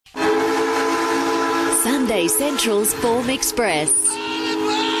Sunday Central's Form Express.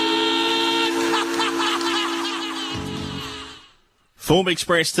 Form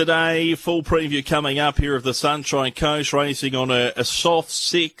Express today, full preview coming up here of the Sunshine Coast, racing on a soft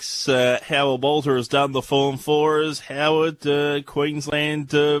 6. Howard Walter has done the form for us. Howard,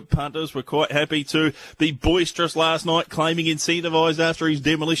 Queensland punters were quite happy to be boisterous last night, claiming incentivised after his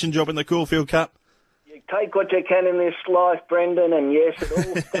demolition job in the Caulfield Cup. You take what you can in this life, Brendan, and yes, it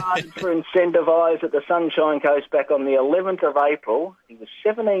all started for Incentivised at the Sunshine Coast back on the 11th of April. He was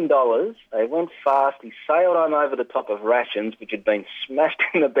 $17. They went fast. He sailed on over the top of Rations, which had been smashed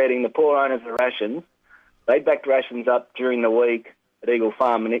in the betting, the poor owners of Rations. They backed Rations up during the week at Eagle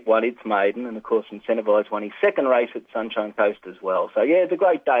Farm, and it won its maiden, and of course Incentivised won his second race at Sunshine Coast as well. So yeah, it's a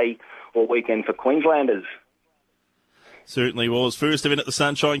great day or weekend for Queenslanders. Certainly was. First event at the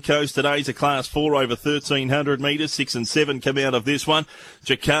Sunshine Coast today's a Class 4 over 1,300 metres. 6 and 7 come out of this one.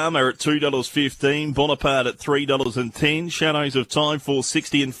 Jacama at $2.15. Bonaparte at $3.10. Shadows of Time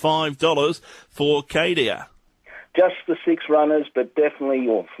 $4.60 and $5 for Cadia. Just the 6 runners, but definitely,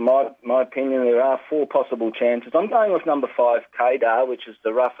 or from my opinion, there are 4 possible chances. I'm going with number 5, Kadar, which is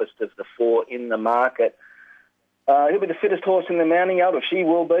the roughest of the 4 in the market. He'll be the fittest horse in the mounting yard, or she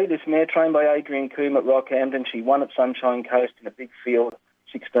will be. This mare trained by Adrian Coombe at Rockhampton. She won at Sunshine Coast in a big field,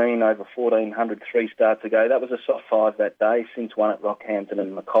 16 over 1,400, 3 starts ago. That was a soft 5 that day, since won at Rockhampton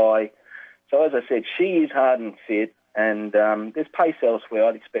and Mackay. So as I said, she is hard and fit, and there's pace elsewhere.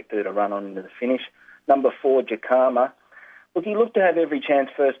 I'd expect her to run on into the finish. Number 4, Jacama. Look, he looked to have every chance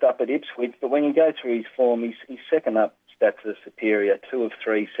first up at Ipswich, but when you go through his form, his second up stats are superior, 2 of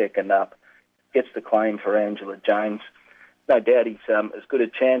 3 second up. Gets the claim for Angela James. No doubt he's as good a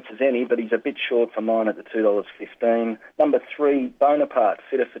chance as any, but he's a bit short for mine at the $2.15. Number 3, Bonaparte,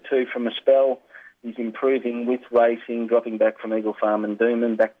 fitter for 2 from a spell. He's improving with racing, dropping back from Eagle Farm and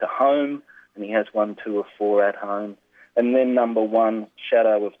Dooman back to home, and he has won 2 of 4 at home. And then number 1,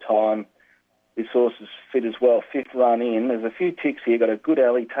 Shadow of Time. This horse is fit as well, 5th run in. There's a few ticks here. Got a good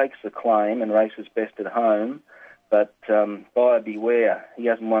alley, takes the claim and races best at home. But buyer beware, he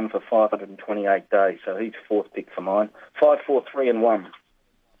hasn't won for 528 days, so he's 4th pick for mine. 5, 4, 3 and 1.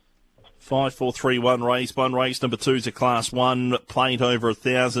 5, 4, 3, 1 race. One race, number 2 is a Class 1, plate over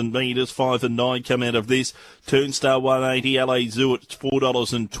 1,000 metres. 5 and 9 come out of this. Turnstar 180, LA Zoo at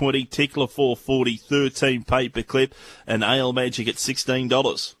 $4.20. Tickler 4.40, 13 Paperclip, and Ale Magic at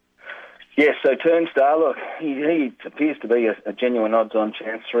 $16. Yes, so Turnstar, look, he appears to be a genuine odds-on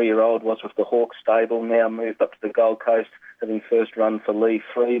chance. 3-year-old, was with the Hawke stable, now moved up to the Gold Coast, having first run for Lee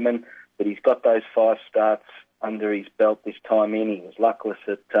Freeman, but he's got those 5 starts under his belt this time in. He was luckless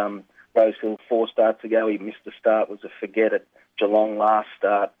at Rosehill 4 starts ago. He missed the start, was a forget at Geelong last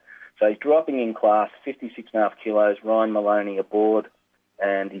start. So he's dropping in class, 56.5 kilos, Ryan Maloney aboard,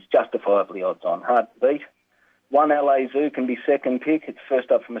 and he's justifiably odds-on. Hard to beat. 1 LA Zoo can be second pick. It's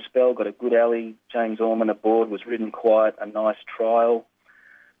first up from a spell, got a good alley. James Orman aboard, was ridden quiet, a nice trial.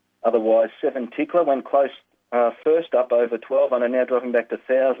 Otherwise, 7 Tickler went close first up over 1,200, now dropping back to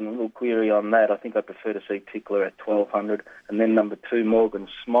 1,000. A little query on that. I think I prefer to see Tickler at 1,200. And then number 2, Morgan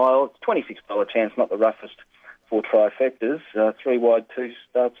Smile. It's $26 chance, not the roughest 4 trifectas. 3 wide 2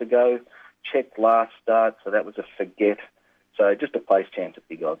 starts ago. Checked last start, so that was a forget. So just a place chance at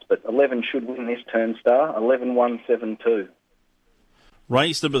big odds. But 11 should win this Turnstar. 11, 1, 7, 2.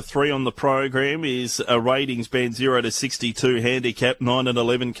 Race number 3 on the program is a ratings band 0 to 62 handicap. 9 and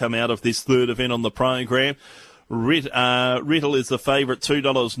 11 come out of this third event on the program. Riddle is the favourite,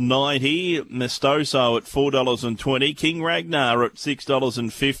 $2.90. Mestoso at $4.20. King Ragnar at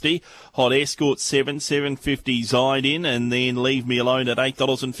 $6.50. Hot Escort $7.50 Zaidin, and then Leave Me Alone at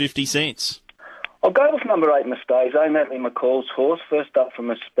 $8.50. I'll go with number 8, Mestoso, Natalie McCall's horse, first up from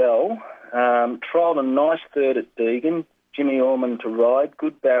a spell. Trialled a nice third at Deegan. Jimmy Orman to ride,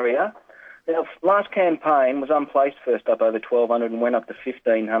 good barrier. Now, last campaign was unplaced first up over 1,200 and went up to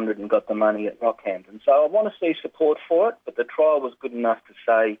 1,500 and got the money at Rockhampton. So I want to see support for it, but the trial was good enough to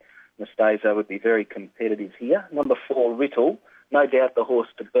say Mestoso would be very competitive here. Number 4, Riddle, no doubt the horse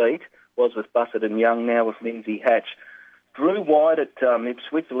to beat, was with Bussett and Young, now with Lindsay Hatch. Drew wide at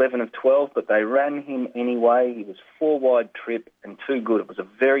Ipswich, 11 of 12, but they ran him anyway. He was 4 wide trip and 2 good. It was a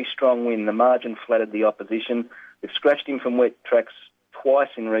very strong win. The margin flattered the opposition. They've scratched him from wet tracks twice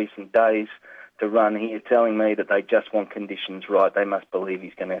in recent days to run here, telling me that they just want conditions right. They must believe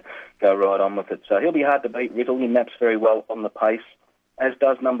he's going to go right on with it. So he'll be hard to beat, Riddle. He maps very well on the pace, as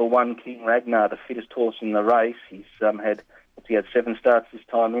does number 1, King Ragnar, the fittest horse in the race. He had 7 starts this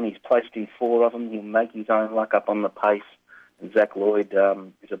time in. He's placed in 4 of them. He'll make his own luck up on the pace. And Zach Lloyd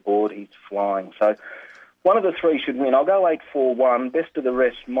is aboard. He's flying. So One of the three should win. I'll go 8-4-1. Best of the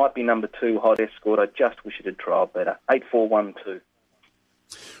rest might be number 2, Hot Escort. I just wish it had trialled better. 8-4-1-2.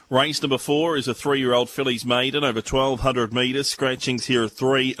 Race number 4 is a 3-year-old filly's maiden over 1,200 metres. Scratchings here at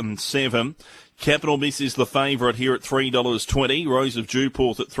 3 and 7. Capital Miss is the favourite here at $3.20. Rose of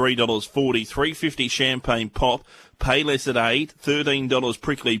Dewporth at $3.40. $3.50 Champagne Pop. Payless at $8. $13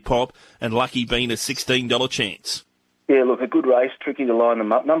 Prickly Pop. And Lucky Bean a $16 chance. Yeah, look, a good race. Tricky to line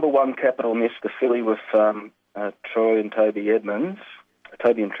them up. Number 1, Capital Miss, the filly with Troy and Toby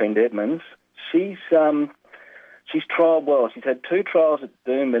and Trent Edmonds. She's trialled well. She's had 2 trials at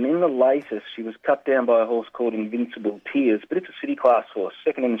Doom, and in the latest, she was cut down by a horse called Invincible Tears. But it's a city class horse,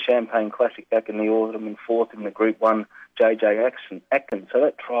 second in the Champagne Classic back in the autumn and 4th in the Group 1 JJ Atkins. So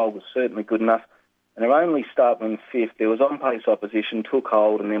that trial was certainly good enough. And her only start when 5th, there was on-pace opposition, took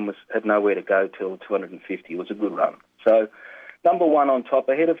hold, and then had nowhere to go till 250. It was a good run. So number 1 on top,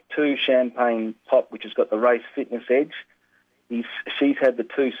 ahead of 2, Champagne Pop, which has got the race fitness edge. She's had the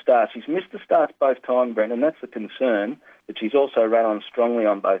 2 starts. She's missed the starts both times, Brendan. That's the concern, but she's also run on strongly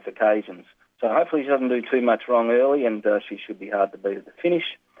on both occasions. So hopefully she doesn't do too much wrong early, and she should be hard to beat at the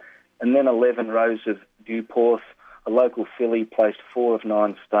finish. And then 11, Rose of Dewporth, a local filly, placed 4 of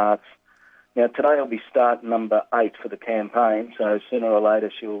 9 starts. Now, today will be start number 8 for the campaign, so sooner or later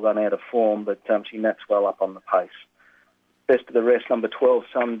she'll run out of form, but she maps well up on the pace. Best of the rest, number 12,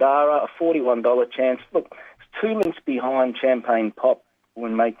 Sundara, a $41 chance. Look, it's 2 lengths behind Champagne Pop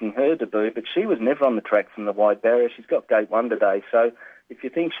when making her debut, but she was never on the track from the wide barrier. She's got gate 1 today, so if you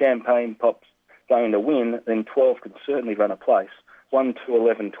think Champagne Pop's going to win, then 12 could certainly run a place. 1, 2,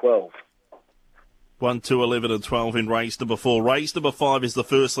 11, 12. 1, 2, 11 and 12 in race number 4. Race number 5 is the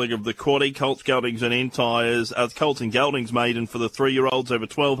first leg of the quaddie. Colts, Geldings and Entires. Colts and Geldings maiden for the 3-year-olds over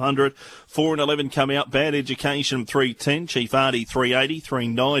 1,200. 4 and 11 come out. Bad Education 310. Chief Artie 380.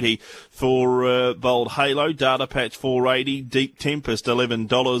 390 for Bold Halo. Data Patch 480. Deep Tempest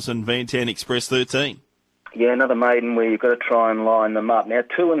 $11 and Vantan Express 13. Yeah, another maiden where you've got to try and line them up. Now,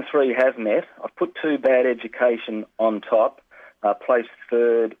 2 and 3 have met. I've put 2 Bad Education on top. Placed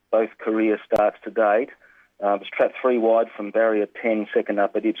 3rd, both career starts to date. Was trapped 3 wide from barrier 10, second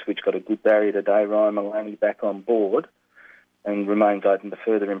up at Ipswich, got a good barrier today. Ryan Maloney back on board and remains open to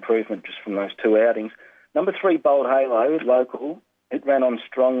further improvement just from those 2 outings. Number 3, Bold Halo, local. He ran on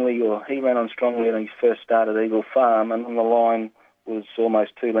strongly in his first start at Eagle Farm, and on the line was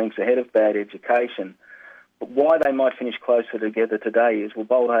almost 2 lengths ahead of Bad Education. But why they might finish closer together today is, well,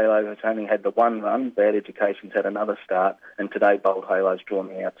 Bold Halo has only had the 1 run, Bad Education's had another start, and today Bold Halo's drawn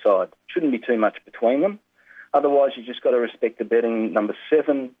the outside. Shouldn't be too much between them. Otherwise, you just got to respect the betting. Number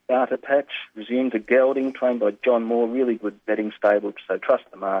 7, Data Patch, resumed a gelding, trained by John Moore, really good betting stable, so trust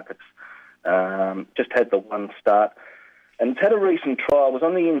the markets. Just had the 1 start. And it's had a recent trial, was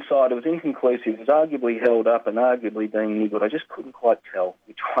on the inside, it was inconclusive, it was arguably held up and arguably being niggled. I just couldn't quite tell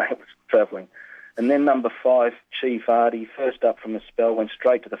which way it was travelling. And then number 5, Chief Artie, first up from a spell, went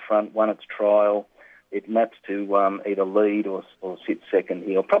straight to the front, won its trial. It maps to either lead or sit second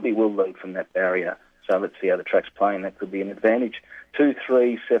here. Probably will lead from that barrier. So let's see how the track's playing. That could be an advantage. 2,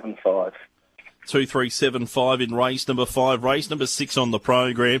 3, 7, 5. 2, 3, 7, 5 in race number 5. Race number 6 on the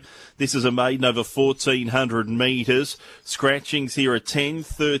program. This is a maiden over 1,400 metres. Scratchings here are 10,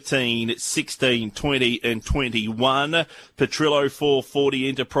 13, 16, 20 and 21. Petrillo $4.40.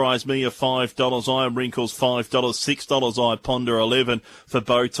 Enterprise Me of $5. Iron Wrinkles $5. $6 I Ponder 11 for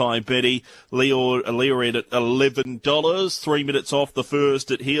Bowtie Betty. Leored at $11. 3 minutes off the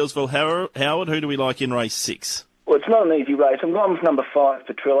first at Healesville. Howard, who do we like in race 6? Well, it's not an easy race. I'm going with number 5,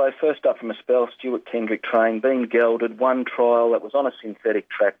 Petrillo. First up from a spell, Stuart Kendrick trained, being gelded, 1 trial that was on a synthetic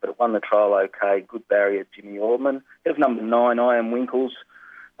track, but it won the trial okay. Good barrier, Jimmy Orman. Head of number 9, Iron Winkles.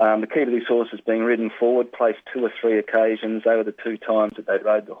 The key to this horse is being ridden forward, placed 2 or 3 occasions. They were the 2 times that they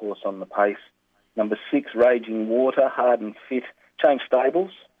rode the horse on the pace. Number 6, Raging Water, hard and fit. Changed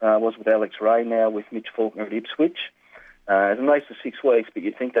stables, was with Alex Ray, now with Mitch Faulkner at Ipswich. It's a race for 6 weeks, but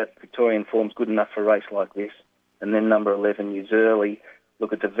you'd think that Victorian form's good enough for a race like this. And then number 11, Use Early.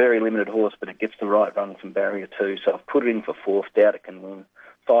 Look, it's a very limited horse, but it gets the right run from barrier 2. So I've put it in for 4th. Doubt it can win.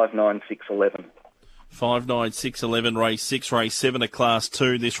 5, 9, 6, 11. 5, 9, 6, 11, race 6, race 7, a class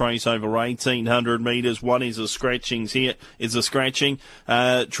 2. This race over 1,800 metres. 1 is a scratchings here. Is a scratching.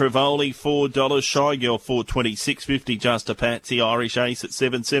 Trevoli, $4. Shy Girl, $4.20. $6.50 Just a Patsy. Irish Ace at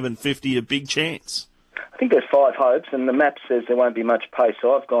 $7.50. A big chance. I think there's 5 hopes, and the map says there won't be much pace,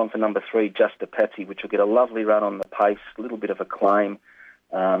 so I've gone for number 3, Just a Patsy, which will get a lovely run on the pace, a little bit of a claim.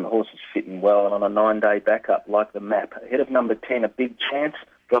 The horse is fitting well, and on a 9-day backup, like the map. Ahead of number 10, A Big Chance,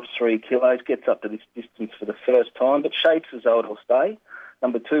 drops 3 kilos, gets up to this distance for the first time, but shapes as though it'll stay.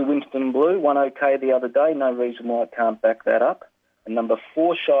 Number 2, Winston Blue, won okay the other day. No reason why I can't back that up. And number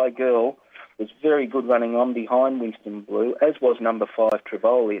 4, Shy Girl, was very good running on behind Winston Blue, as was number 5,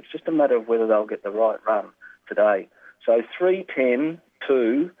 Trivoli. It's just a matter of whether they'll get the right run today. So 3, 10,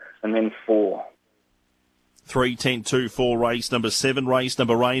 2, and then 4. 3, 10, 2, 4 race number 7, race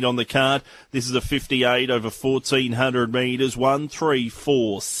number 8 on the card. This is a 58 over 1,400 metres. 1, 3,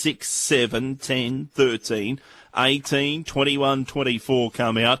 4, 6, 7, 10, 13, 18, 21, 24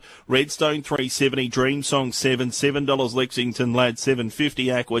 come out. Redstone 370, Dream Song 7, $7 Lexington Lad 7.50,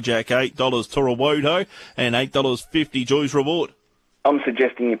 Aquajack $8, Torowodo, and $8.50 Joy's Reward. I'm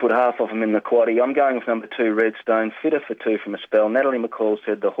suggesting you put half of them in the quaddie. I'm going with number 2, Redstone, fitter for 2 from a spell. Natalie McCall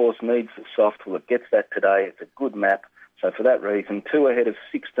said the horse needs the soft. Well, it gets that today. It's a good map. So for that reason, 2 ahead of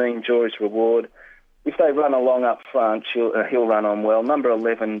 16, Joy's Reward. If they run along up front, he'll run on well. Number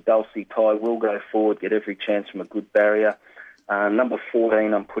 11, Dulcie Ty, will go forward, get every chance from a good barrier. Number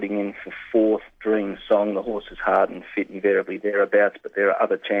 14, I'm putting in for 4th, Dream Song. The horse is hard and fit, invariably thereabouts, but there are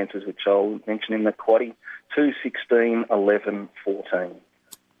other chances which I'll mention in the quaddie. 2, 16, 11, 14.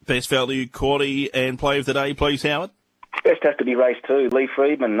 Best value quaddie and play of the day, please, Howard. Best has to be race 2, Lee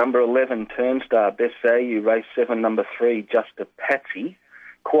Friedman. Number 11, Turnstar. Best value, race 7, number 3, Just a Patsy.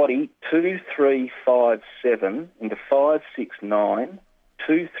 Quaddie 2, 3, 5, 7 into 5, 6, 9,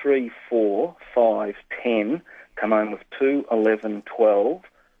 2, 3, 4, 5, 10. Come home with 2, 11, 12,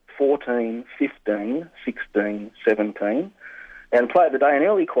 14, 15, 16, 17. And play of the day an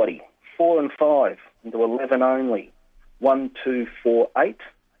early quaddie, 4 and 5 into 11 only. 1, 2, 4, 8,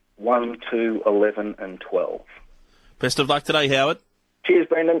 1, 2, 11 and 12. Best of luck today, Howard. Cheers,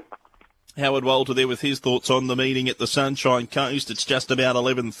 Brendan. Howard Walter there with his thoughts on the meeting at the Sunshine Coast. It's just about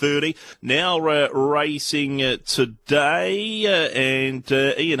 11:30. Now racing today, and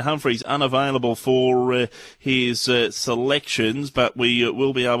Ian Humphreys unavailable for his selections, but we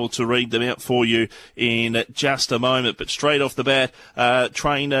will be able to read them out for you in just a moment. But straight off the bat,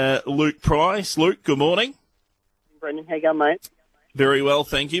 trainer Luke Price. Luke, good morning. Brendan, how you going, mate? Very well,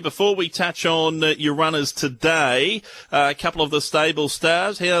 thank you. Before we touch on your runners today, a couple of the stable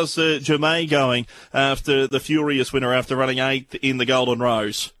stars. How's Jamay going after the furious winner after running 8th in the Golden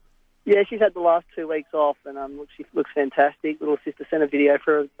Rose? Yeah, she's had the last 2 weeks off, and she looks fantastic. Little sister sent a video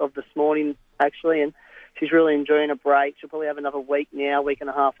for her of this morning, actually, and she's really enjoying a break. She'll probably have another week now, week and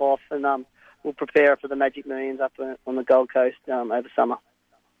a half off, and we'll prepare her for the Magic Millions up on the Gold Coast over summer.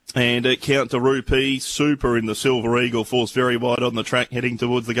 And Count de Rupee, super in the Silver Eagle, force very wide on the track, heading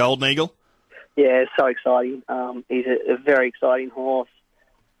towards the Golden Eagle. Yeah, it's so exciting. He's a very exciting horse.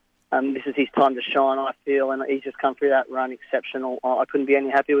 This is his time to shine, I feel, and he's just come through that run exceptional. I couldn't be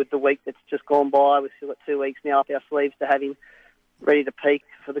any happier with the week that's just gone by. We've still got 2 weeks now up our sleeves to have him ready to peak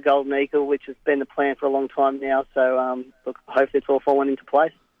for the Golden Eagle, which has been the plan for a long time now. So look, hopefully it's all falling into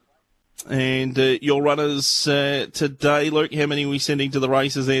place. And your runners today, Luke, how many are we sending to the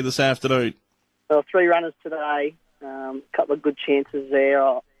races there this afternoon? Well, 3 runners today, couple of good chances there.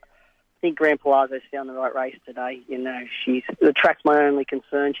 I think Grand Palazzo's found the right race today. You know, the track's my only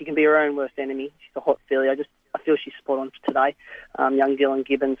concern. She can be her own worst enemy. She's a hot filly. I feel she's spot on for today. Young Dylan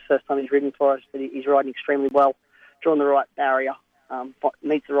Gibbons, first time he's ridden for us, but he's riding extremely well, drawing the right barrier,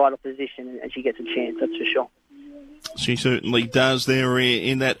 meets the right opposition, and she gets a chance, that's for sure. She certainly does there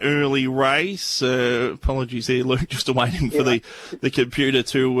in that early race. Apologies there, Luke, just waiting for the computer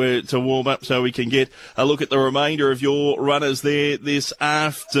to warm up so we can get a look at the remainder of your runners there this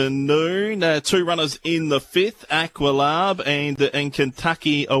afternoon. 2 runners in the 5th, Aqualab and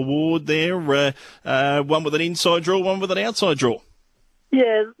Kentucky Award there. One with an inside draw, one with an outside draw.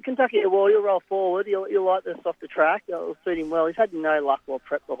 Yeah, Kentucky Award, he'll roll forward. He'll like the softer track. It'll suit him well. He's had no luck while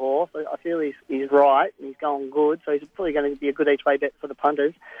prep the horse. I feel he's right and he's going good, so he's probably going to be a good each-way bet for the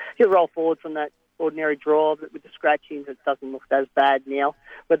punters. He'll roll forward from that ordinary draw, but with the scratchings, it doesn't look as bad now.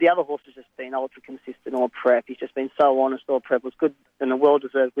 But the other horse has just been ultra consistent all prep. He's just been so honest all prep. It was good and a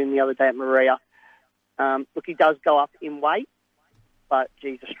well-deserved win the other day at Maria. Look, he does go up in weight, but,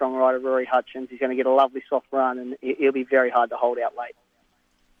 geez, a strong rider, Rory Hutchins. He's going to get a lovely soft run, and he'll be very hard to hold out late.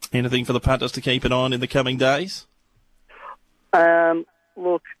 Anything for the punters to keep an eye on in the coming days?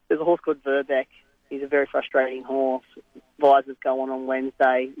 Look, there's a horse called Verbeck. He's a very frustrating horse. Visors go on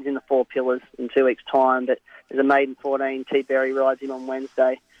Wednesday. He's in the 4 Pillars in 2 weeks' time, but there's a maiden 14. T. Berry rides him on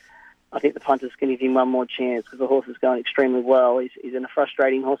Wednesday. I think the punters can give him one more chance because the horse is going extremely well. He's in a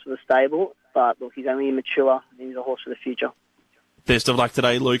frustrating horse for the stable, but look, he's only immature and he's a horse for the future. Best of luck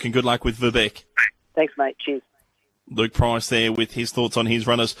today, Luke, and good luck with Verbeck. Thanks, mate. Cheers. Luke Price there with his thoughts on his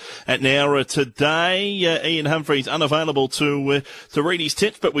runners at Nowra today. Ian Humphries unavailable to read his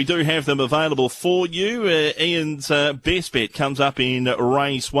tips, but we do have them available for you. Ian's best bet comes up in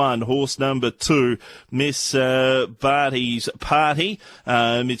race 1, horse number 2, Miss Barty's Party.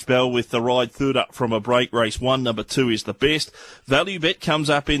 Mitch Bell with the ride third up from a break. Race 1, number 2 is the best. Value bet comes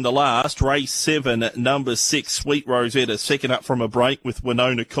up in the last, race 7, number 6, Sweet Rosetta, second up from a break with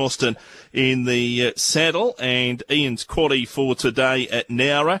Winona Costin in the saddle, and Ian's quaddie for today at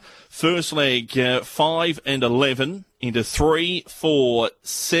Nowra. First leg, 5 and 11 into 3, 4,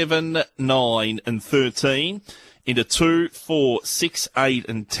 7, 9 and 13, into 2, 4, 6, 8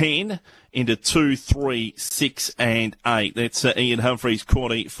 and 10, into 2, 3, 6 and 8. That's Ian Humphries'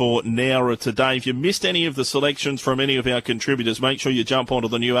 quaddie for Nowra today. If you missed any of the selections from any of our contributors, make sure you jump onto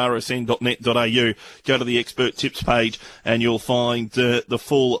the new rsn.net.au, go to the expert tips page, and you'll find the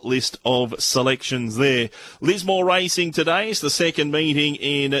full list of selections there. Lismore Racing today is the second meeting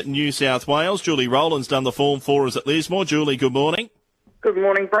in New South Wales. Julie Rowland's done the form for us at Lismore. Julie, good morning. Good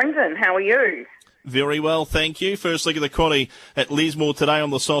morning, Brendan. How are you? Very well, thank you. First leg of the quaddie at Lismore today on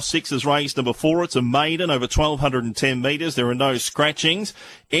the soft sixes, race number 4. It's a maiden over 1,210 metres. There are no scratchings.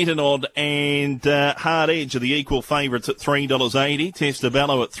 Etanod and Hard Edge are the equal favourites at $3.80.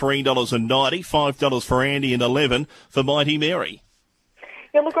 Testabello at $3.90. $5 for Andy and 11 for Mighty Mary.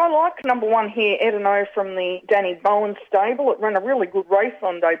 Yeah, look, I like number 1 here, Edino from the Danny Bowen stable. It ran a really good race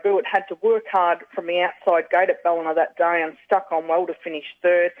on debut. It had to work hard from the outside gate at Ballina that day and stuck on well to finish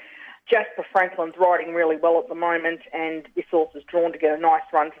third. Jasper Franklin's riding really well at the moment, and this horse is drawn to get a nice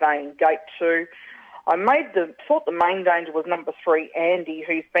run today in gate 2. I thought the main danger was number 3, Andy,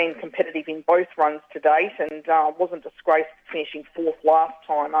 who's been competitive in both runs to date and wasn't disgraced finishing 4th last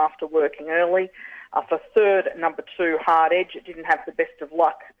time after working early. For third, number 2, Hard Edge, it didn't have the best of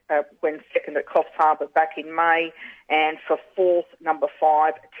luck when second at Coffs Harbour back in May. And for 4th, number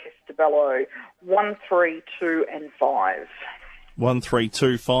 5, Testabello, 1, 3, 2 and 5. 1, 3,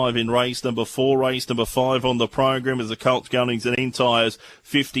 2, 5 in race number 4. Race number 5 on the program is the Colts Gunnings and Entires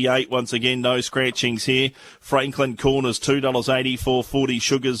 58. Once again, no scratchings here. Franklin Corners $2.80, 4.40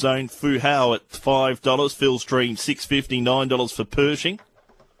 Sugar Zone. Fuhao at $5. Phil Stream $6.50, $9 for Pershing.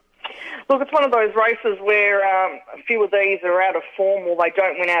 Look, it's one of those races where a few of these are out of form or they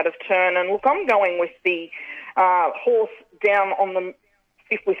don't win out of turn. And look, I'm going with the horse down on the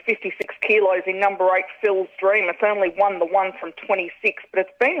with 56 kilos in number 8, Phil's Dream. It's only won the 1 from 26, but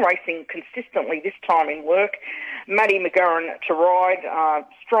it's been racing consistently this time in work. Maddie McGurran to ride,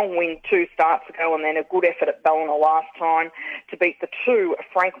 strong win 2 starts ago and then a good effort at Ballina last time to beat the 2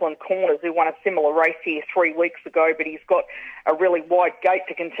 Franklin Corners, who won a similar race here 3 weeks ago, but he's got a really wide gate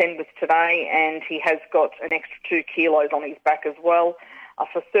to contend with today, and he has got an extra 2 kilos on his back as well.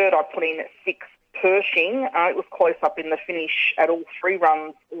 For third, I put in 6 Pershing. It was close up in the finish at all 3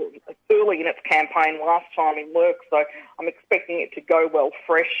 runs early in its campaign last time in work, so I'm expecting it to go well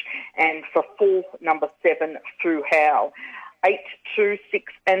fresh. And for 4th, number 7, Fuhao, 8, 2,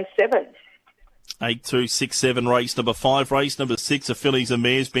 6 and 7. 8, 2, 6, 7, race number 5. Race number 6, a Fillies and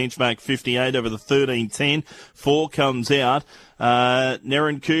Mares, benchmark 58 over the 13.10. 4 comes out.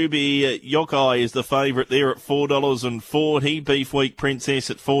 Nerenkubi Yokai is the favourite there at $4.40. Beef Week Princess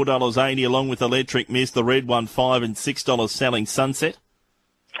at $4.80, along with Electric Mist, the red one, $5 and $6 selling Sunset.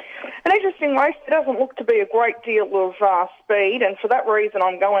 An interesting race. There doesn't look to be a great deal of speed, and for that reason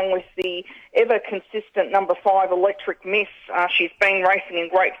I'm going with the ever-consistent number 5, Electric Miss. She's been racing in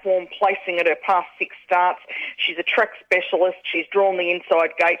great form, placing at her past 6 starts. She's a track specialist. She's drawn the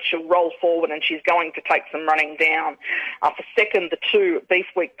inside gate. She'll roll forward, and she's going to take some running down. For second, the 2, Beef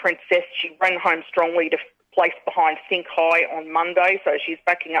Week Princess. She ran home strongly to place behind Think High on Monday, so she's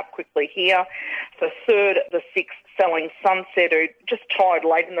backing up quickly here. For third, the 6, Selling Sunset, who just tied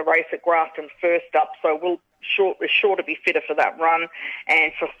late in the race at Grafton first up, so is sure to be fitter for that run.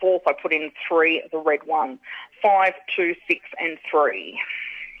 And for 4th, I put in 3, the red one, 5, 2, 6 and 3.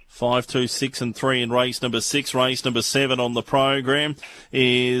 5, 2, 6 and 3 in race number 6. Race number 7 on the program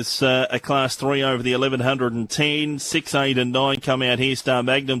is a Class 3 over the 1110. 6, 8 and 9 come out here. Star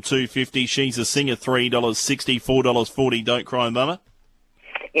Magnum $2.50. She's a Singer $3.60. $4.40. Don't Cry Mama.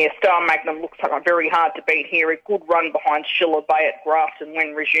 Yeah, Star Magnum looks like very hard to beat here. A good run behind Schiller Bay at Grafton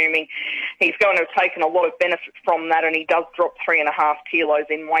when resuming. He's going to have taken a lot of benefit from that, and he does drop 3.5 kilos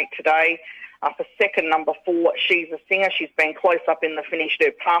in weight today. For second, number 4, She's a Singer. She's been close up in the finish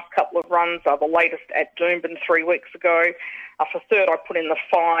her past couple of runs, the latest at Doomben 3 weeks ago. For third, I put in the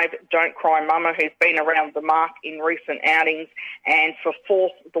 5, Don't Cry Mama, who's been around the mark in recent outings. And for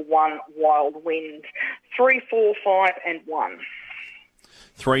 4th, the 1, Wild Wind. 3, 4, 5 and 1.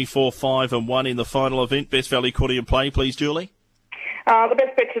 3, 4, 5 and 1 in the final event. Best value quaddy in play, please, Julie. The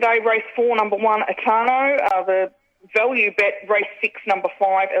best bet today, race 4, number 1, Etano. The value bet, race 6, number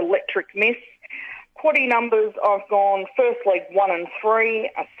 5, Electric Miss. Quaddy numbers, I've gone first leg 1 and 3,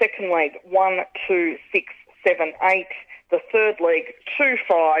 a second leg 1, 2, 6, 7, 8, the third leg 2,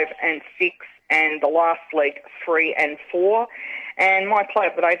 5 and 6, and the last leg 3 and 4. And my play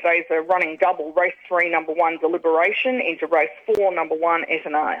of the day today is a running double, race 3, number 1, Deliberation, into race 4, number 1,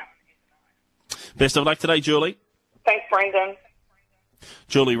 Etano. Best of luck today, Julie. Thanks, Brendan.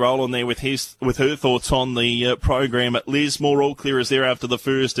 Julie Rowland there with her thoughts on the program at Lismore. All clear is there after the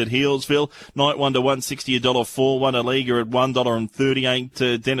first at Healesville. Night 1 to 160, $1.04. 1 a Liga at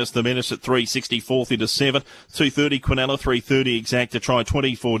 $1.38. Dennis the Menace at $3.60, fourth into 7. 2.30 Quinella, $3.30 exact to try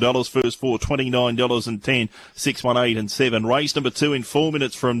 $24. First 4, $29.10. 6, 1, 8 and 7. Race number 2 in 4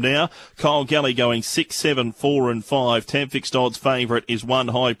 minutes from now. Kyle Galley going 6, 7, 4 and 5. Tamfixed odds favourite is one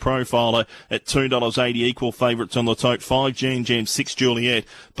High Profiler at $2.80. Equal favourites on the tote. 5 Jan Jam, 6 Juliet,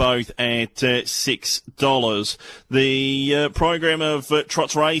 both at $6. The program of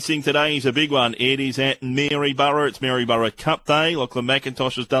Trots Racing today is a big one. It is at Maryborough. It's Maryborough Cup Day. Lachlan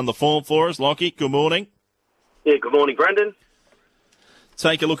McIntosh has done the form for us. Lockie, good morning. Yeah, good morning, Brendan.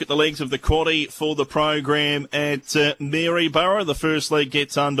 Take a look at the legs of the quaddie for the program at Maryborough. The first leg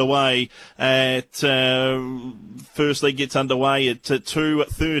gets underway at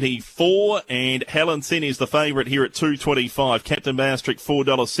 2:34, and Helen Sin is the favourite here at $2.25. Captain Maastricht $4,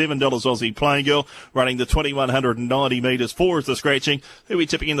 $7 Aussie Playgirl, running the 2,190 metres. 4 is the scratching. Who are we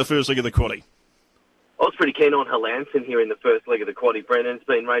tipping in the first leg of the quaddie? I was pretty keen on Halanson here in the first leg of the quaddie, Brendan. It's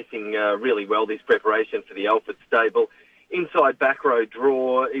been racing really well, this preparation for the Alford stable. Inside back row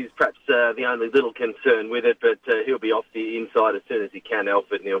draw is perhaps the only little concern with it, but he'll be off the inside as soon as he can,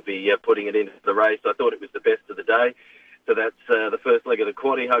 Alford, and he'll be putting it into the race. I thought it was the best of the day. So that's the first leg of the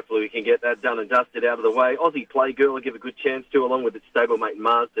quaddie. Hopefully we can get that done and dusted out of the way. Aussie Playgirl will give a good chance to, along with its stablemate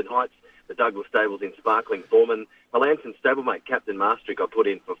Marsden Heights, the Douglas Stables in sparkling form. And Halanson stablemate Captain Maastricht I put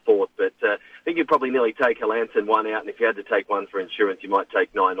in for fourth, but I think you'd probably nearly take Halanson one out, and if you had to take one for insurance, you might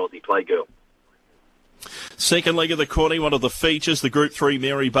take 9 Aussie Playgirl. Second leg of the quaddie, one of the features, the Group 3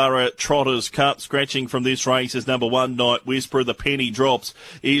 Maryborough Trotters Cup. Scratching from this race is number 1, Night Whisperer. The penny drops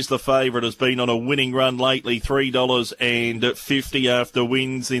is the favourite, has been on a winning run lately, $3.50 after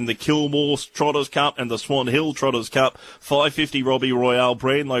wins in the Kilmore Trotters Cup and the Swan Hill Trotters Cup. $5.50 Robbie Royale,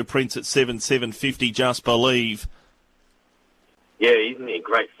 Brownlow Prince at $7.50 Just Believe. Yeah, isn't he in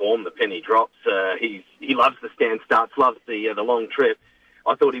great form, the penny drops? He loves the stand starts, loves the long trip.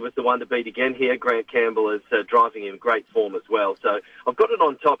 I thought he was the one to beat again here. Grant Campbell is driving in great form as well. So I've got it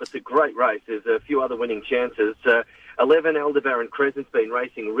on top. It's a great race. There's a few other winning chances. 11, Aldebaran Crescent's been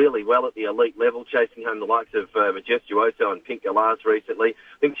racing really well at the elite level, chasing home the likes of Majestuoso and Pink Galars recently.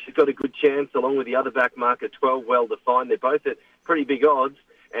 I think she's got a good chance, along with the other back marker, 12, well defined. They're both at pretty big odds.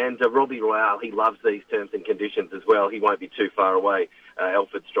 And Robbie Royale, he loves these terms and conditions as well. He won't be too far away.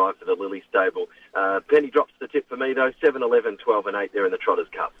 Alford's drive for the Lily stable. Penny drops the tip for me, though. 7, 11, 12 and 8 there in the Trotters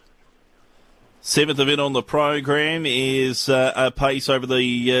Cup. Seventh event on the program is a pace over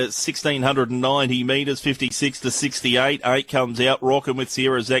the 1,690 metres, 56 to 68. 8 comes out. Rockin' with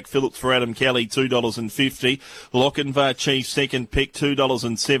Sierra Zach Phillips for Adam Kelly, $2.50. Lochinvar Chief second pick,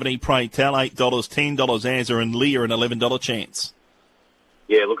 $2.70. Pray Tell, $8, $10 Azza and Lear, an $11 chance.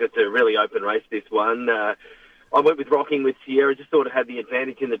 Yeah, look, it's a really open race, this one. I went with Rocking with Sierra, just thought it had the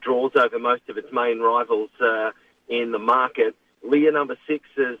advantage in the draws over most of its main rivals in the market. Leah, number 6,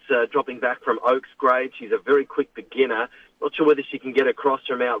 is dropping back from Oaks grade. She's a very quick beginner. Not sure whether she can get across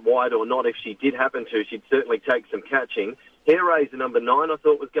from out wide or not. If she did happen to, she'd certainly take some catching. Hair Raiser, number 9, I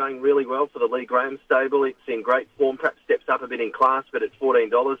thought was going really well for the Lee Graham stable. It's in great form, perhaps steps up a bit in class, but at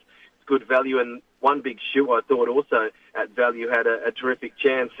 $14. Good value, and One Big Shoe I thought also at value had a terrific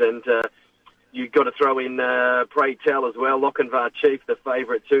chance, and you've got to throw in Pray Tell as well. Lochinvar Chief, the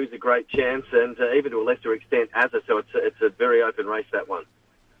favourite too, is a great chance, and even to a lesser extent Azza, so it's a very open race, that one.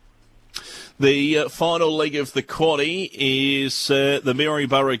 The final leg of the quaddie is the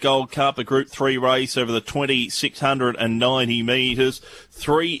Maryborough Gold Cup, a Group 3 race over the 2,690 metres.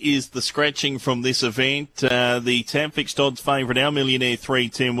 3 is the scratching from this event. The Tamfixed odds favourite, Our Millionaire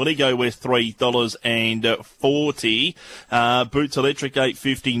 310. Will he go with $3.40? Boots Electric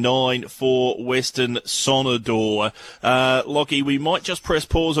 $8.59 for Western Sonador. Lockie, we might just press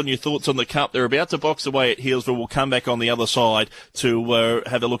pause on your thoughts on the Cup. They're about to box away at Healesville. We'll come back on the other side to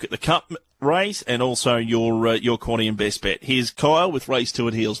have a look at the Cup race and also your quaddie and best bet. Here's Kyle with race 2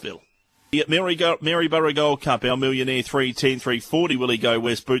 at Healesville. Maryborough Gold Cup, Our Millionaire 310, 340. Will he go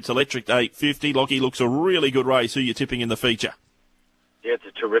West? Boots Electric 850. Lockie looks a really good race. Who are you tipping in the feature? Yeah, it's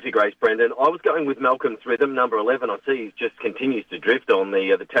a terrific race, Brendan. I was going with Malcolm's Rhythm, number 11. I see he just continues to drift on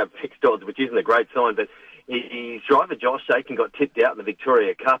the tab fixed odds, which isn't a great sign, but his driver, Josh Aiken, got tipped out in the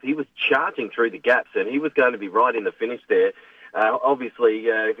Victoria Cup. He was charging through the gaps, and he was going to be right in the finish there. Obviously,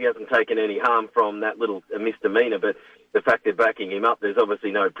 if he hasn't taken any harm from that little misdemeanor, but the fact they're backing him up, there's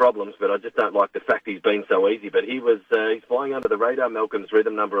obviously no problems, but I just don't like the fact he's been so easy. But he's flying under the radar, Malcolm's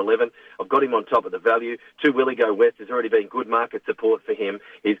Rhythm, number 11. I've got him on top of the value. 2 Willie Go West. There's already been good market support for him.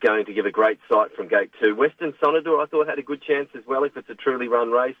 He's going to give a great sight from gate 2. Western Sonador, I thought, had a good chance as well if it's a truly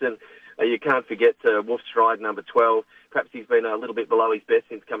run race. And you can't forget Wolf Stride, number 12. Perhaps he's been a little bit below his best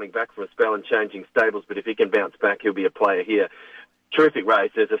since coming back from a spell and changing stables, but if he can bounce back, he'll be a player here. Terrific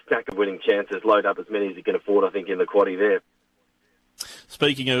race. There's a stack of winning chances. Load up as many as you can afford, I think, in the quaddie there.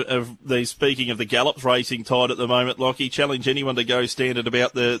 Speaking of the gallops racing tide at the moment, Lockie, challenge anyone to go stand at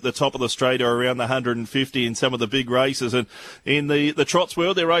about the top of the straight or around the 150 in some of the big races. And in the trots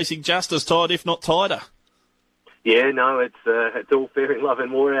world, they're racing just as tight, if not tighter. Yeah, no, it's all fair in love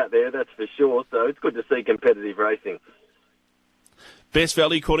and war out there, that's for sure. So it's good to see competitive racing. Best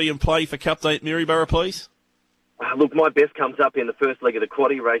value quaddie and play for Cup Day at Maryborough, please. Look, my best comes up in the first leg of the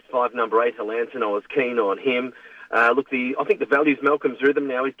quaddie, race 5, number 8, Alanson. I was keen on him. I think the value's Malcolm's Rhythm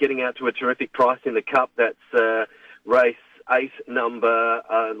now. He's getting out to a terrific price in the Cup. That's race 8, number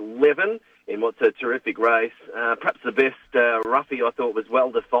 11, in what's a terrific race. Perhaps the best roughie I thought was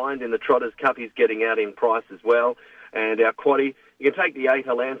well defined in the Trotters Cup. He's getting out in price as well. And our quaddie, you can take the 8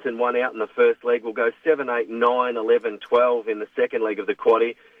 Alanson one out in the first leg. We'll go 7, 8, 9, 11, 12 in the second leg of the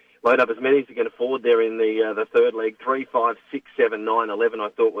quaddie. Load up as many as you can afford there in the third leg. 3, 5, 6, 7, 9, 11 I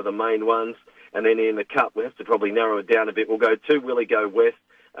thought were the main ones. And then in the Cup, we have to probably narrow it down a bit. We'll go 2 Willie Go West,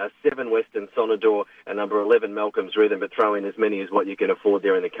 7 Western Sonador, and number 11 Malcolm's Rhythm, but throw in as many as what you can afford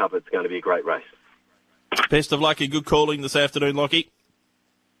there in the Cup. It's going to be a great race. Best of luck and good calling this afternoon, Lockie.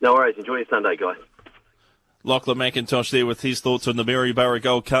 No worries. Enjoy your Sunday, guys. Lachlan McIntosh there with his thoughts on the Maryborough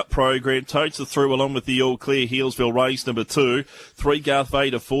Gold Cup program. Totes are through along with the All Clear Healesville race number 2. 3 Garth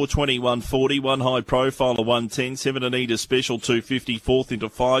Vader 420, 140. 1 High Profile 110. 7 Anita Special 250. 4th into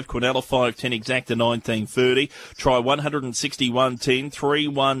 5. Quinella 510 Exacta 1930. Try 160 110.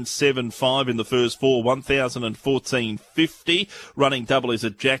 3175 in the first 4. 1014.50. Running double is a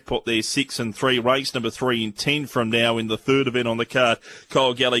jackpot there. 6 and 3. Race number 3 and 10 from now in the third event on the card.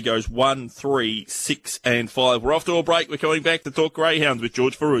 Kyle Galley goes 1, 3, 6 and 5. We're off to a break. We're coming back to talk greyhounds with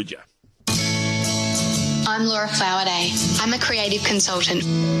George Farrugia. I'm Laura Flowerday. I'm a creative consultant.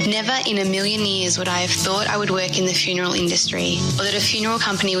 Never in a million years would I have thought I would work in the funeral industry, or that a funeral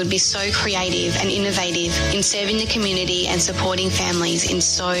company would be so creative and innovative in serving the community and supporting families in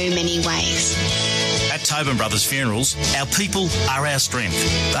so many ways. At Tobin Brothers Funerals, our people are our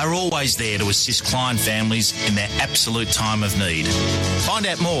strength. They're always there to assist client families in their absolute time of need. Find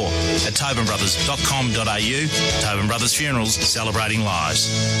out more at tobinbrothers.com.au. Tobin Brothers Funerals, celebrating lives.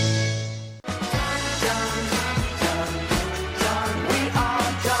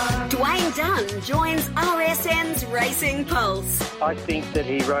 Dwayne Dunn joins RSN's Racing Pulse. I think that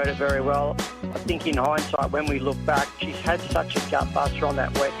he rode it very well. I think in hindsight, when we look back, she's had such a gut buster on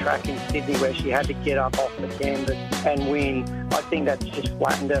that wet track in Sydney where she had to get up off the canvas and win. I think that's just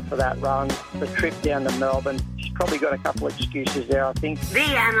flattened her for that run. The trip down to Melbourne, she's probably got a couple of excuses there, I think. The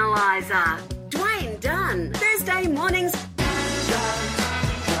Analyzer, Dwayne Dunn, Thursday mornings.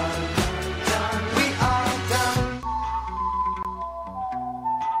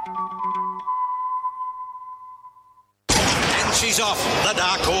 She's off. The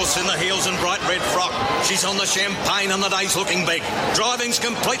dark horse in the heels and bright red frock. She's on the champagne and the day's looking big. Driving's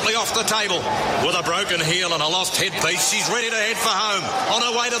completely off the table. With a broken heel and a lost headpiece, she's ready to head for home. On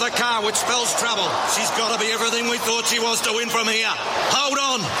her way to the car, which spells trouble. She's got to be everything we thought she was to win from here. Hold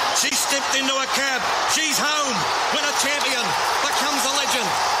on. She's stepped into a cab. She's home. When a champion becomes a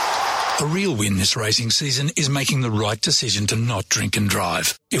legend. A real win this racing season is making the right decision to not drink and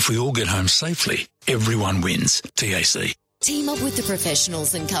drive. If we all get home safely, everyone wins. TAC. Team up with the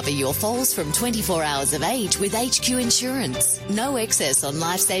professionals and cover your falls from 24 hours of age with HQ Insurance. No excess on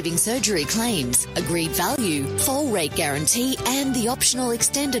life-saving surgery claims, agreed value, fall rate guarantee and the optional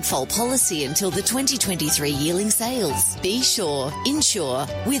extended fall policy until the 2023 yearling sales. Be sure, insure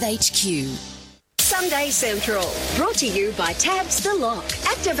with HQ. Sunday Central, brought to you by Tabs The Lock.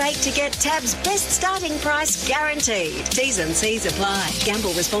 Activate to get Tabs' best starting price guaranteed. T's and C's apply.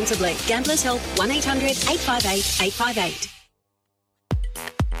 Gamble responsibly. Gamblers Help 1-800-858-858.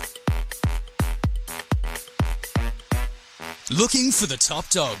 Looking for the top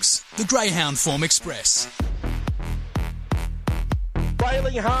dogs? The Greyhound Form Express.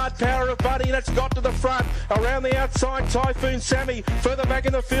 Trailing hard, Power of Buddy, that's got to the front. Around the outside, Typhoon Sammy. Further back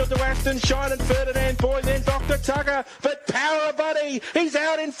in the field to Aston Shine and Ferdinand Boy, then Dr. Tucker. But Power of Buddy, he's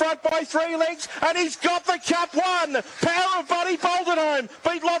out in front by 3 lengths, and he's got the Cup won. Power of Buddy bolted home,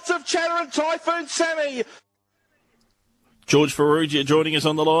 beat Lots of Chatter and Typhoon Sammy. George Ferrugia joining us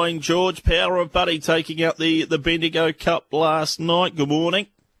on the line. George, Power of Buddy taking out the Bendigo Cup last night. Good morning.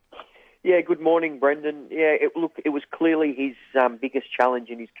 Yeah, good morning, Brendan. Yeah, it was clearly his biggest challenge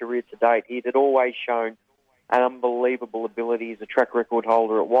in his career to date. He had always shown an unbelievable ability as a track record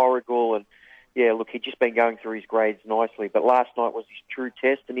holder at Warragul, and yeah, look, he'd just been going through his grades nicely. But last night was his true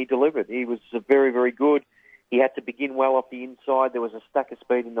test, and he delivered. He was very, very good. He had to begin well off the inside. There was a stack of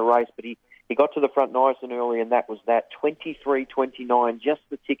speed in the race, but he got to the front nice and early, and that was that. 23.29, just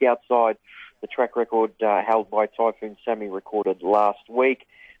the tick outside the track record held by Typhoon Sammy recorded last week.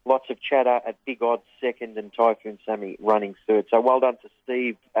 Lots of Chatter at big odds second, and Typhoon Sammy running third. So well done to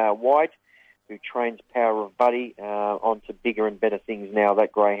Steve White, who trains Power of Buddy on to bigger and better things now.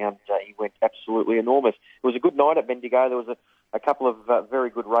 That greyhound, he went absolutely enormous. It was a good night at Bendigo. There was a couple of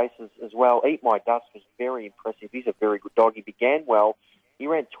very good races as well. Eat My Dust was very impressive. He's a very good dog. He began well. He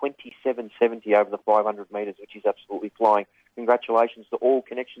ran 27.70 over the 500 metres, which is absolutely flying. Congratulations to all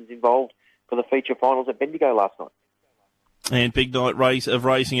connections involved for the feature finals at Bendigo last night. And big night race of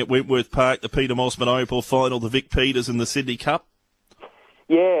racing at Wentworth Park, the Peter Mossman Opal final, the Vic Peters and the Sydney Cup.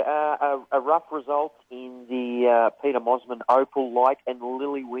 Yeah, a rough result in the Peter Mossman Opal, Light and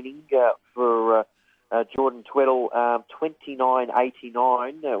Lily winning for Jordan Tweddle,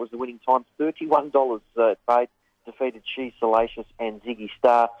 29.89 was the winning time, $31 paid. Defeated She's Salacious and Ziggy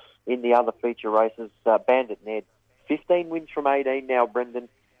Star in the other feature races. Bandit Ned, 15 wins from 18 now, Brendan.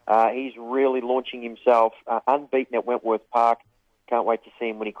 He's really launching himself, unbeaten at Wentworth Park. Can't wait to see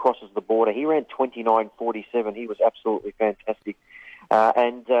him when he crosses the border. He ran 29.47. He was absolutely fantastic.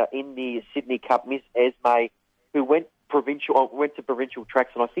 And in the Sydney Cup, Miss Esme, who went to provincial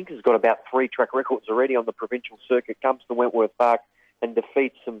tracks, and I think has got about 3 track records already on the provincial circuit, comes to Wentworth Park and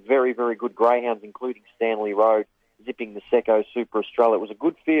defeats some very, very good greyhounds, including Stanley Road, zipping the Seco Super Australia. It was a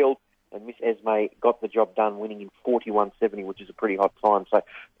good field, and Miss Esme got the job done, winning in 41.70, which is a pretty hot time. So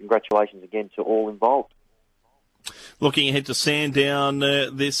congratulations again to all involved. Looking ahead to Sandown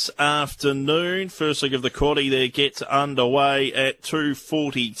this afternoon. First leg of the quaddie there gets underway at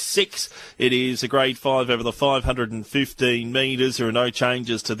 2:46. It is a grade 5 over the 515 metres. There are no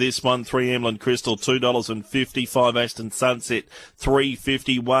changes to this one. 3 Emlyn Crystal, $2.50. 5 Aston Sunset,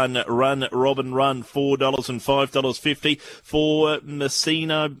 $3.51. Run Robin Run, $4 and $5.50. For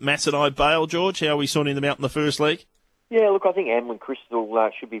Macedai Bale, George, how are we sorting them out in the first leg? Yeah, look, I think Emlyn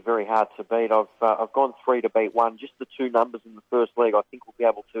Crystal should be very hard to beat. I've gone 3 to beat 1. Just the 2 numbers in the first leg, I think we'll be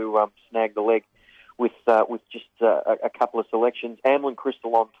able to snag the leg with just a couple of selections. Emlyn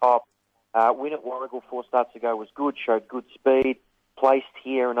Crystal on top. Win at Warragul 4 starts ago was good, showed good speed. Placed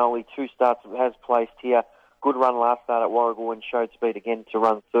here, and only 2 starts has placed here. Good run last start at Warragul and showed speed again to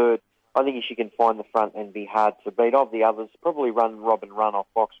run third. I think she can find the front and be hard to beat. Of the others, probably run Robin Run off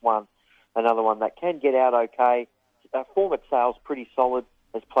box 1. Another one that can get out okay. Form at Sales pretty solid,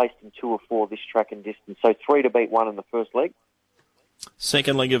 has placed in 2 or 4 this track and distance. So 3 to beat 1 in the first leg.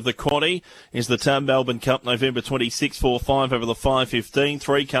 Second leg of the quaddie is the Tab Melbourne Cup, November 26, 4-5 over the 515.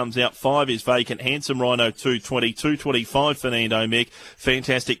 3 comes out, 5 is vacant. Handsome Rhino, 220, 225 Fernando Mick.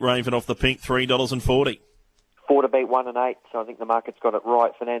 Fantastic Raven off the pink, $3.40. 4 to beat 1 and 8, so I think the market's got it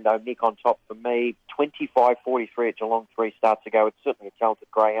right. Fernando Mick on top for me. 25.43 at Geelong 3 starts ago. It's certainly a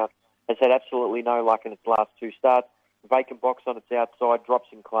talented greyhound. Has had absolutely no luck in its last 2 starts. Vacant box on its outside, drops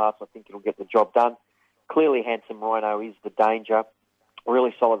in class. I think it'll get the job done. Clearly, Handsome Rhino is the danger.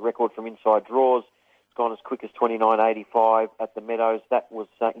 Really solid record from inside draws. It's gone as quick as 29.85 at the Meadows. That was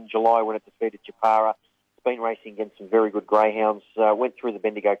in July when it defeated Japara. It's been racing against some very good greyhounds. Went through the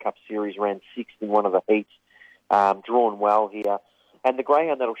Bendigo Cup Series, ran 6th in one of the heats. Drawn well here. And the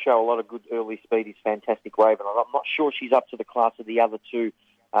greyhound that'll show a lot of good early speed is Fantastic Raven. I'm not sure she's up to the class of the other 2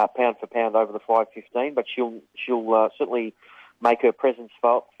 pound for pound over the 515, but she'll certainly make her presence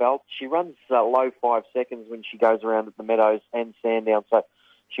felt. She runs low 5 seconds when she goes around at the Meadows and Sandown, so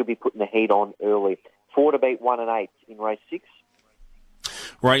she'll be putting the heat on early. 4 to beat 1 and 8 in race 6.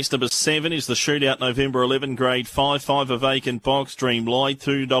 Race number 7 is the Shootout, November 11, grade 5, 5 a vacant box. Dream Light,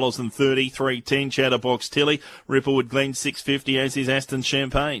 $2.30, 3.10. Chatterbox Tilly, Ripplewood Glen, $6.50, as is Aston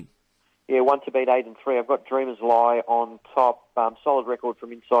Champagne. Yeah, 1 to beat 8 and 3. I've got Dreamer's Lie on top. Solid record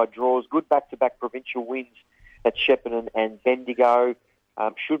from inside draws. Good back-to-back provincial wins at Shepparton and Bendigo.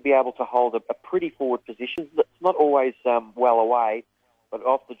 Should be able to hold a pretty forward position. It's not always well away, but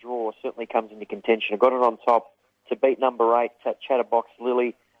off the draw certainly comes into contention. I've got it on top to beat number 8, Chatterbox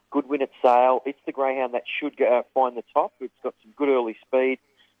Lily. Good win at Sale. It's the greyhound that should find the top. It's got some good early speed.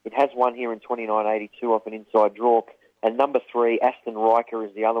 It has won here in 29.82 off an inside draw. And number 3, Aston Riker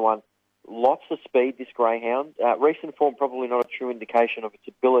is the other one. Lots of speed, this greyhound. Recent form probably not a true indication of its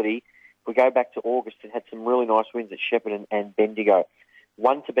ability. If we go back to August, it had some really nice wins at Shepparton and Bendigo.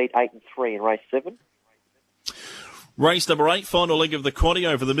 1 to beat 8 and 3 in race 7. Race number 8, final leg of the quaddie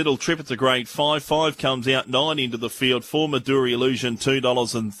over the middle trip. It's a grade 5. 5 comes out 9 into the field. 4 Maduri Illusion,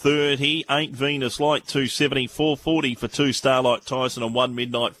 $2.30. 8 Venus Light, $2.70. 4.40 for 2 Starlight Tyson and 1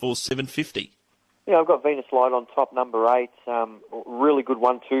 Midnight for $7.50. Yeah, I've got Venus Light on top, number 8. Really good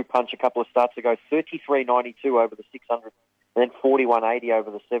 1-2 punch a couple of starts ago. 33.92 over the 600 and then 41.80 over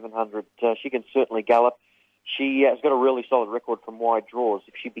the 700. She can certainly gallop. She has got a really solid record from wide draws.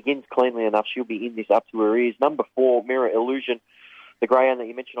 If she begins cleanly enough, she'll be in this up to her ears. Number 4, Mirror Illusion, the greyhound that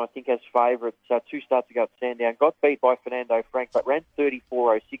you mentioned, I think has favourites. 2 starts ago at Sandown. Got beat by Fernando Frank, but ran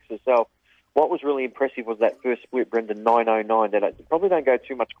 34.06 herself. What was really impressive was that first split, Brendan, 9.09. That probably don't go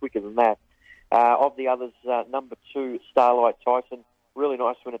too much quicker than that. Of the others, number 2, Starlight Tyson, really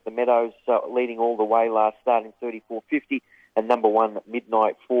nice win at the Meadows, leading all the way last start in 34.50. And number 1,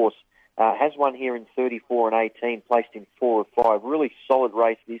 Midnight Force. Has won here in 34 and 18, placed in 4 of 5. Really solid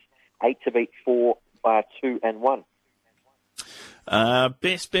race this. 8 to beat 4, 2 and 1.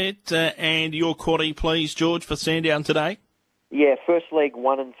 Best bet and your quaddie, please, George, for Sandown today. Yeah, first leg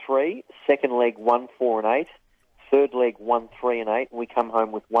 1 and 3, second leg 1, 4 and 8, third leg 1, 3 and 8. And we come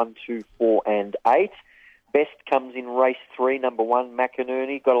home with 1, 2, 4 and 8. Best comes in race 3, number 1,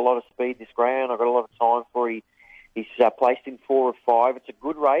 McInerney. Got a lot of speed, this greyhound. I've got a lot of time for him. He's placed in 4 of 5. It's a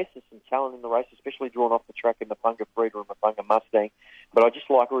good race. There's some talent in the race, especially drawn off the track in the Punga Breeder and the Punga Mustang. But I just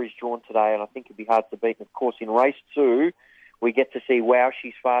like where he's drawn today, and I think it'd be hard to beat. And of course, in race 2, we get to see Wow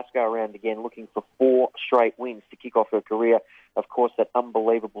She's Fast go around again, looking for 4 straight wins to kick off her career. Of course, that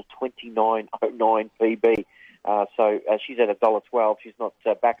unbelievable 29.09 PB. So she's at $1.12. She's not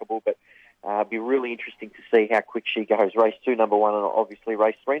backable, but it'd be really interesting to see how quick she goes. Race 2, number 1, and obviously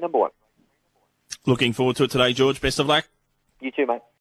race 3, number 1. Looking forward to it today, George. Best of luck. You too, mate.